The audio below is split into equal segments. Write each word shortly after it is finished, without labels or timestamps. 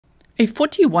A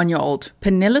 41-year-old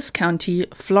Pinellas County,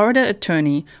 Florida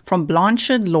attorney from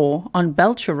Blanchard Law on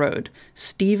Belcher Road,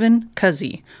 Stephen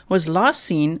Cozzi, was last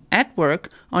seen at work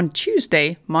on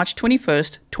Tuesday, March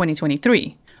 21st,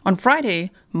 2023. On Friday,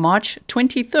 March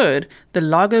 23rd, the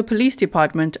Largo Police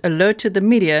Department alerted the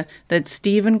media that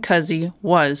Stephen Cozzi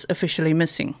was officially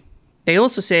missing. They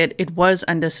also said it was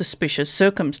under suspicious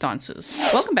circumstances.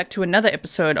 Welcome back to another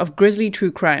episode of Grizzly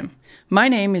True Crime. My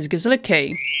name is Grizzly,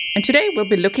 and today we'll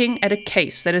be looking at a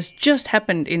case that has just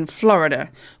happened in Florida,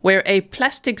 where a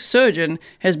plastic surgeon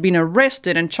has been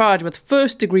arrested and charged with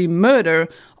first-degree murder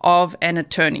of an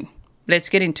attorney. Let's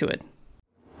get into it.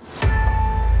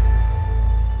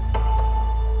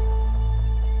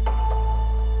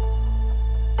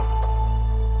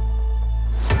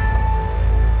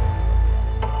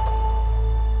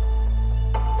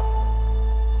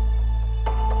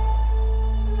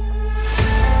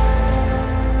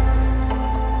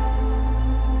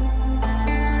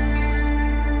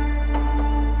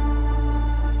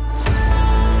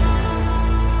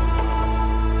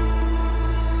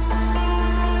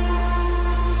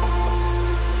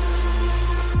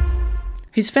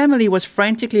 His family was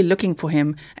frantically looking for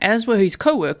him, as were his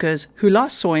co-workers who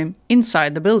last saw him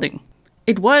inside the building.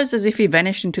 It was as if he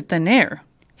vanished into thin air.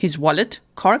 His wallet,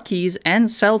 car keys,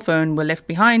 and cell phone were left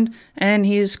behind, and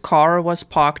his car was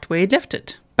parked where he'd left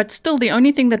it. But still, the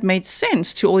only thing that made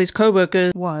sense to all his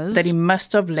co-workers was that he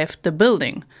must have left the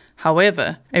building.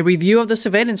 However, a review of the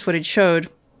surveillance footage showed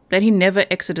that he never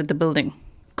exited the building.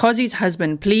 Cozzi's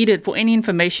husband pleaded for any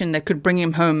information that could bring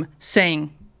him home,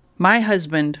 saying, "My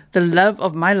husband, the love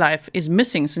of my life, is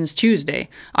missing since Tuesday.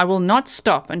 I will not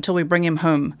stop until we bring him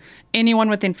home. Anyone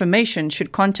with information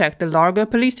should contact the Largo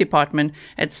Police Department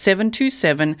at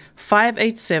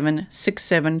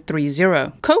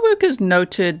 727-587-6730. Co-workers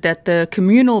noted that the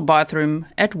communal bathroom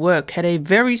at work had a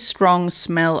very strong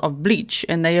smell of bleach,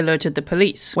 and they alerted the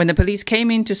police. When the police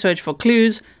came in to search for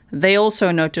clues, they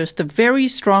also noticed the very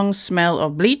strong smell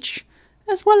of bleach,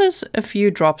 as well as a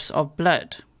few drops of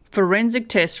blood. Forensic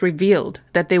tests revealed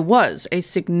that there was a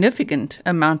significant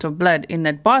amount of blood in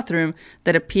that bathroom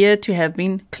that appeared to have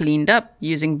been cleaned up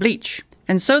using bleach.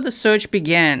 And so the search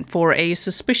began for a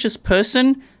suspicious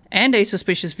person and a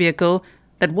suspicious vehicle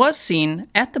that was seen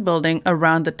at the building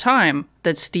around the time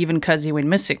that Stephen Cozzi went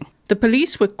missing. The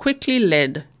police were quickly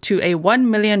led to a $1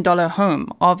 million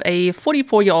home of a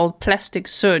 44-year-old plastic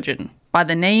surgeon by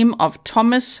the name of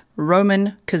Tomasz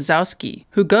Kosowski,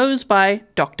 who goes by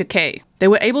Dr. K. They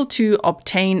were able to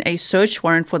obtain a search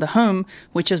warrant for the home,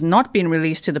 which has not been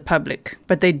released to the public.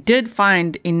 But they did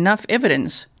find enough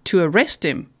evidence to arrest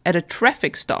him at a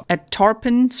traffic stop at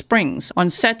Tarpon Springs on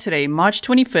Saturday, March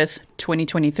 25th,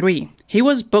 2023. He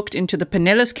was booked into the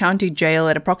Pinellas County Jail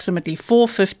at approximately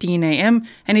 4:15 a.m.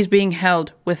 and is being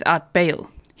held without bail.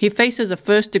 He faces a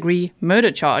first-degree murder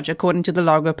charge, according to the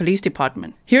Largo Police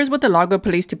Department. Here's what the Largo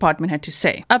Police Department had to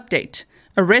say. Update.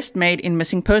 Arrest made in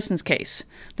missing persons case.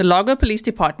 The Largo Police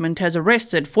Department has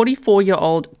arrested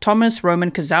 44-year-old Tomasz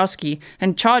Kosowski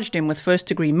and charged him with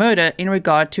first-degree murder in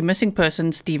regard to missing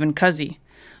person Stephen Cozzi.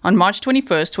 On March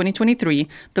 21st, 2023,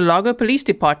 the Largo Police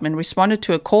Department responded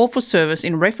to a call for service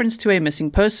in reference to a missing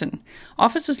person.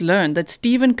 Officers learned that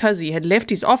Stephen Cozzi had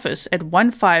left his office at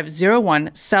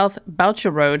 1501 South Belcher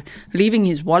Road, leaving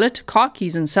his wallet, car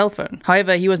keys, and cell phone.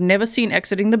 However, he was never seen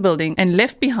exiting the building and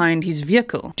left behind his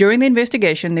vehicle. During the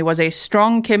investigation, there was a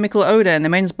strong chemical odor in the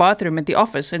men's bathroom at the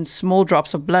office and small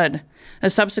drops of blood. A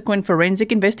subsequent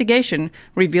forensic investigation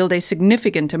revealed a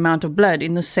significant amount of blood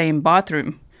in the same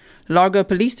bathroom. Largo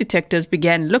police detectives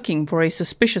began looking for a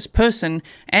suspicious person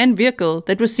and vehicle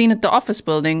that was seen at the office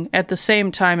building at the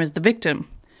same time as the victim.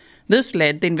 This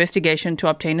led the investigation to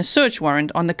obtain a search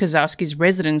warrant on the Kosowski's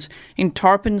residence in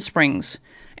Tarpon Springs.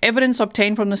 Evidence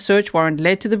obtained from the search warrant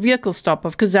led to the vehicle stop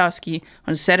of Kosowski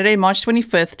on Saturday, March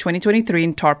 25th, 2023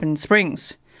 in Tarpon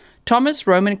Springs. Tomasz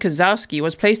Kosowski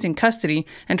was placed in custody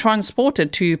and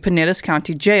transported to Pinellas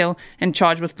County Jail and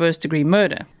charged with first-degree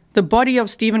murder. The body of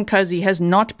Stephen Cozzi has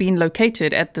not been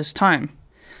located at this time.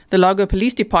 The Largo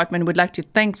Police Department would like to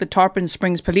thank the Tarpon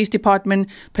Springs Police Department,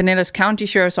 Pinellas County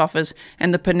Sheriff's Office,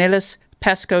 and the Pinellas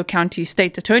Pasco County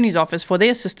State Attorney's Office for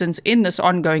their assistance in this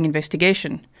ongoing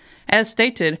investigation. As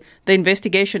stated, the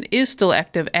investigation is still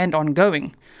active and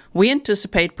ongoing. We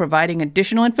anticipate providing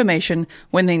additional information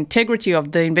when the integrity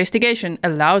of the investigation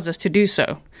allows us to do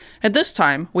so. At this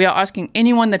time, we are asking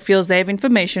anyone that feels they have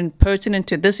information pertinent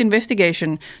to this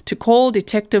investigation to call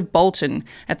Detective Bolton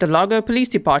at the Largo Police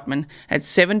Department at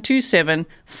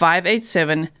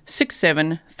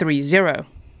 727-587-6730.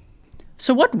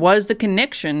 So what was the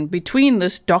connection between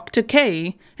this Dr.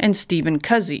 K and Stephen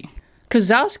Cozzi?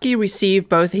 Kosowski received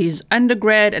both his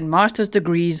undergrad and master's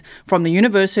degrees from the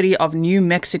University of New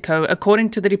Mexico,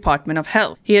 according to the Department of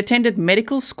Health. He attended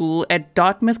medical school at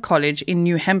Dartmouth College in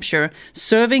New Hampshire,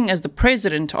 serving as the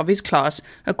president of his class,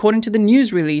 according to the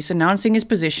news release announcing his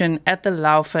position at the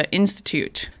Laufer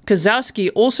Institute. Kosowski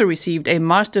also received a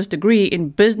master's degree in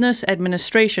business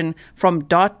administration from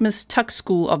Dartmouth's Tuck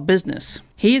School of Business.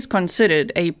 He is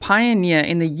considered a pioneer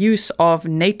in the use of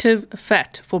native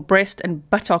fat for breast and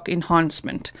buttock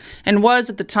enhancement, and was,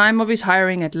 at the time of his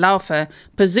hiring at Laufer,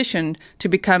 positioned to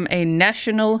become a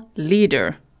national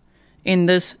leader in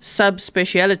this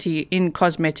subspecialty in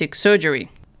cosmetic surgery.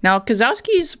 Now,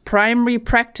 Kosowski's primary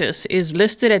practice is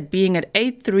listed at being at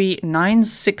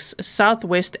 8396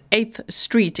 Southwest 8th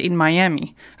Street in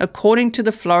Miami, according to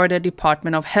the Florida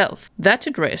Department of Health. That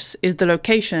address is the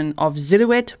location of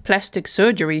Silhouette Plastic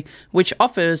Surgery, which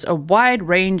offers a wide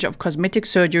range of cosmetic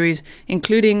surgeries,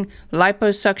 including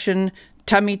liposuction,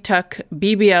 tummy tuck,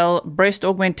 BBL, breast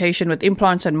augmentation with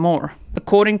implants, and more,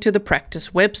 according to the practice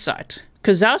website.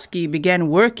 Kosowski began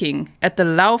working at the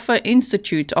Laufer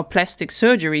Institute of Plastic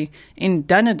Surgery in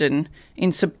Dunedin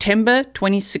in September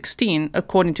 2016,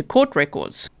 according to court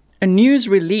records. A news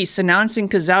release announcing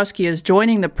Kosowski as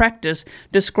joining the practice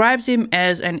describes him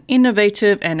as an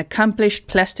innovative and accomplished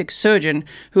plastic surgeon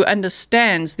who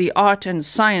understands the art and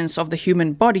science of the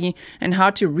human body and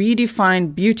how to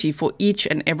redefine beauty for each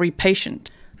and every patient.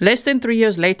 Less than 3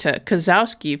 years later,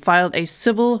 Kosowski filed a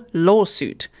civil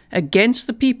lawsuit against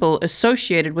the people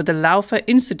associated with the Laufer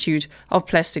Institute of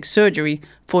Plastic Surgery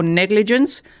for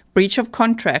negligence, breach of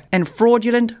contract, and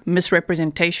fraudulent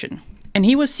misrepresentation. And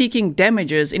he was seeking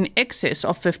damages in excess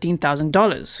of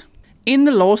 $15,000. In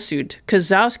the lawsuit,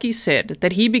 Kosowski said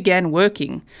that he began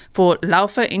working for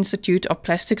Laufer Institute of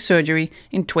Plastic Surgery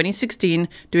in 2016,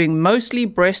 doing mostly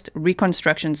breast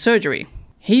reconstruction surgery.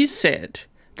 He said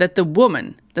that the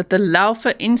woman that the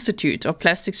Laufer Institute of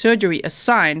Plastic Surgery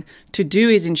assigned to do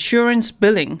his insurance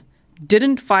billing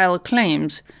didn't file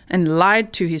claims and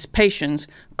lied to his patients,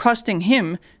 costing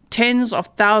him tens of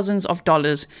thousands of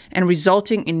dollars and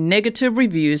resulting in negative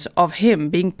reviews of him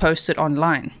being posted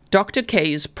online. Dr.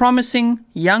 K's promising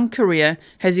young career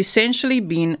has essentially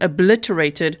been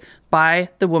obliterated by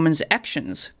the woman's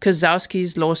actions,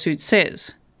 Kosowski's lawsuit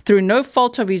says. Through no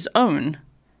fault of his own,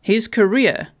 his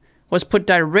career was put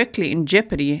directly in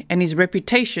jeopardy and his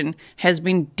reputation has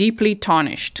been deeply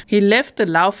tarnished. He left the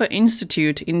Laufer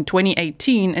Institute in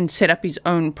 2018 and set up his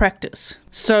own practice.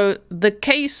 So the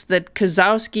case that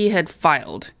Kosowski had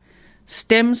filed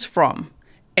stems from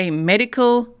a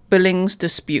medical billings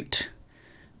dispute.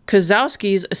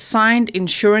 Kosowski's assigned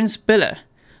insurance biller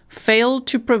failed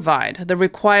to provide the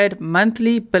required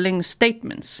monthly billing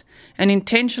statements and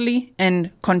intentionally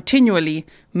and continually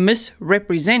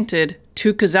misrepresented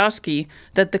to Kosowski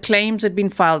that the claims had been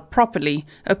filed properly,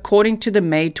 according to the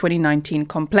May 2019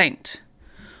 complaint.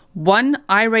 One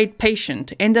irate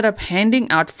patient ended up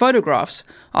handing out photographs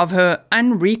of her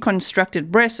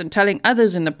unreconstructed breasts and telling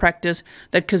others in the practice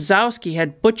that Kosowski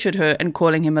had butchered her and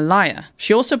calling him a liar.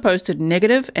 She also posted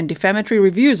negative and defamatory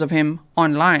reviews of him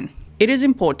online. It is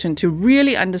important to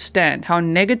really understand how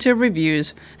negative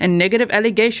reviews and negative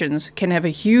allegations can have a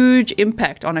huge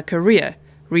impact on a career,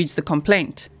 reads the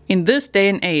complaint. In this day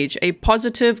and age, a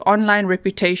positive online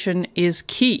reputation is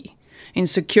key in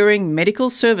securing medical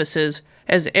services,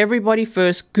 as everybody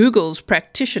first Googles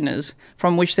practitioners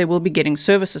from which they will be getting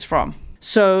services from.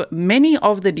 So many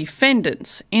of the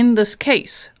defendants in this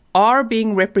case are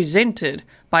being represented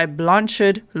by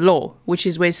Blanchard Law, which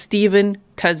is where Stephen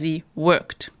Cozzi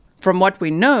worked. From what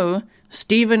we know,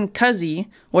 Stephen Cozzi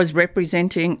was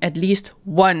representing at least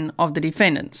one of the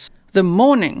defendants. The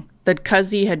morning that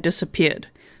Cozzi had disappeared,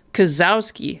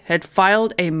 Kosowski had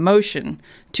filed a motion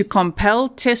to compel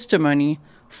testimony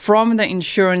from the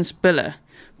insurance biller,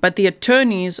 but the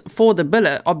attorneys for the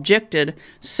biller objected,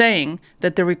 saying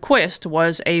that the request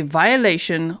was a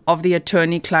violation of the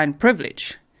attorney-client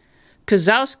privilege.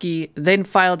 Kosowski then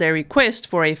filed a request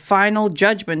for a final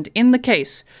judgment in the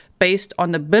case based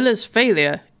on the biller's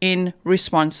failure in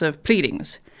responsive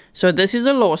pleadings. So this is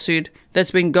a lawsuit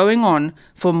that's been going on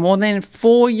for more than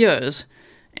 4 years.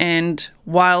 And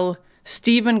while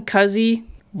Stephen Cozzi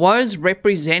was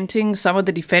representing some of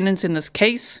the defendants in this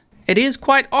case, it is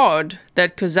quite odd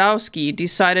that Kosowski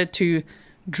decided to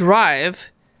drive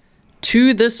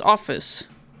to this office,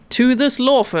 to this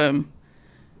law firm,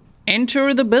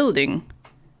 enter the building,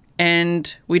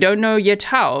 and we don't know yet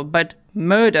how, but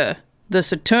murder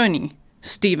this attorney,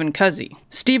 Stephen Cozzi.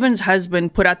 Stephen's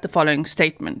husband put out the following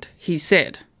statement. He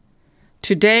said,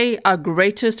 "Today, our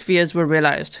greatest fears were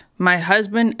realized. My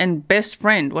husband and best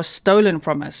friend was stolen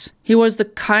from us. He was the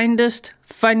kindest,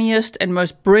 funniest, and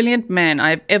most brilliant man I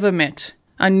have ever met.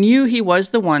 I knew he was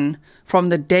the one from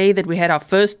the day that we had our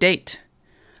first date.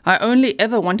 I only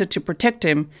ever wanted to protect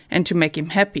him and to make him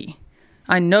happy.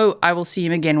 I know I will see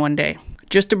him again one day.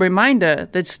 Just a reminder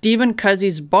that Stephen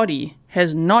Cozzi's body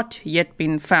has not yet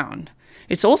been found.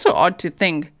 It's also odd to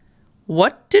think,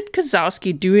 what did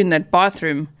Kosowski do in that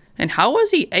bathroom, and how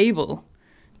was he able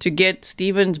to get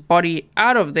Stephen's body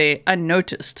out of there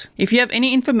unnoticed? If you have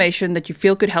any information that you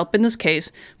feel could help in this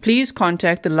case, please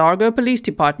contact the Largo Police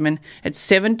Department at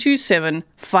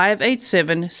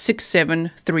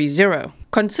 727-587-6730.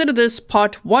 Consider this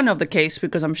part 1 of the case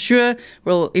because I'm sure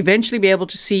we'll eventually be able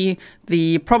to see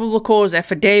the probable cause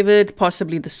affidavit,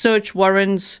 possibly the search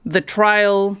warrants, the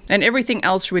trial, and everything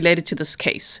else related to this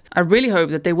case. I really hope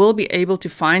that they will be able to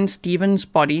find Stephen's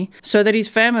body so that his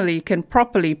family can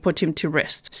properly put him to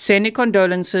rest. Sending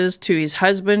condolences to his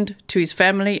husband, to his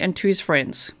family, and to his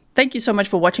friends. Thank you so much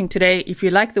for watching today. If you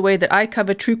like the way that I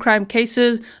cover true crime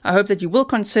cases, I hope that you will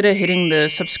consider hitting the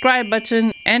subscribe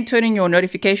button and turning your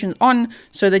notifications on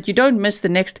so that you don't miss the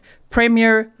next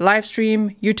premiere, live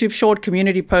stream, YouTube short,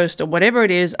 community post, or whatever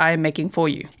it is I am making for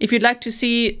you. If you'd like to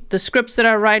see the scripts that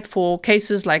I write for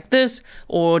cases like this,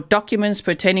 or documents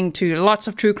pertaining to lots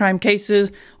of true crime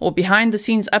cases, or behind the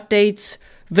scenes updates,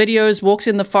 videos, walks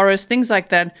in the forest, things like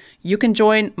that, you can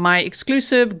join my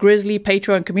exclusive Grizzly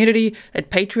Patreon community at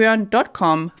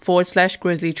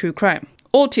patreon.com/Grizzly True Crime.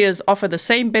 All tiers offer the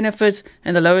same benefits,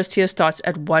 and the lowest tier starts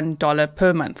at $1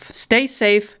 per month. Stay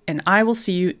safe, and I will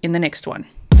see you in the next one.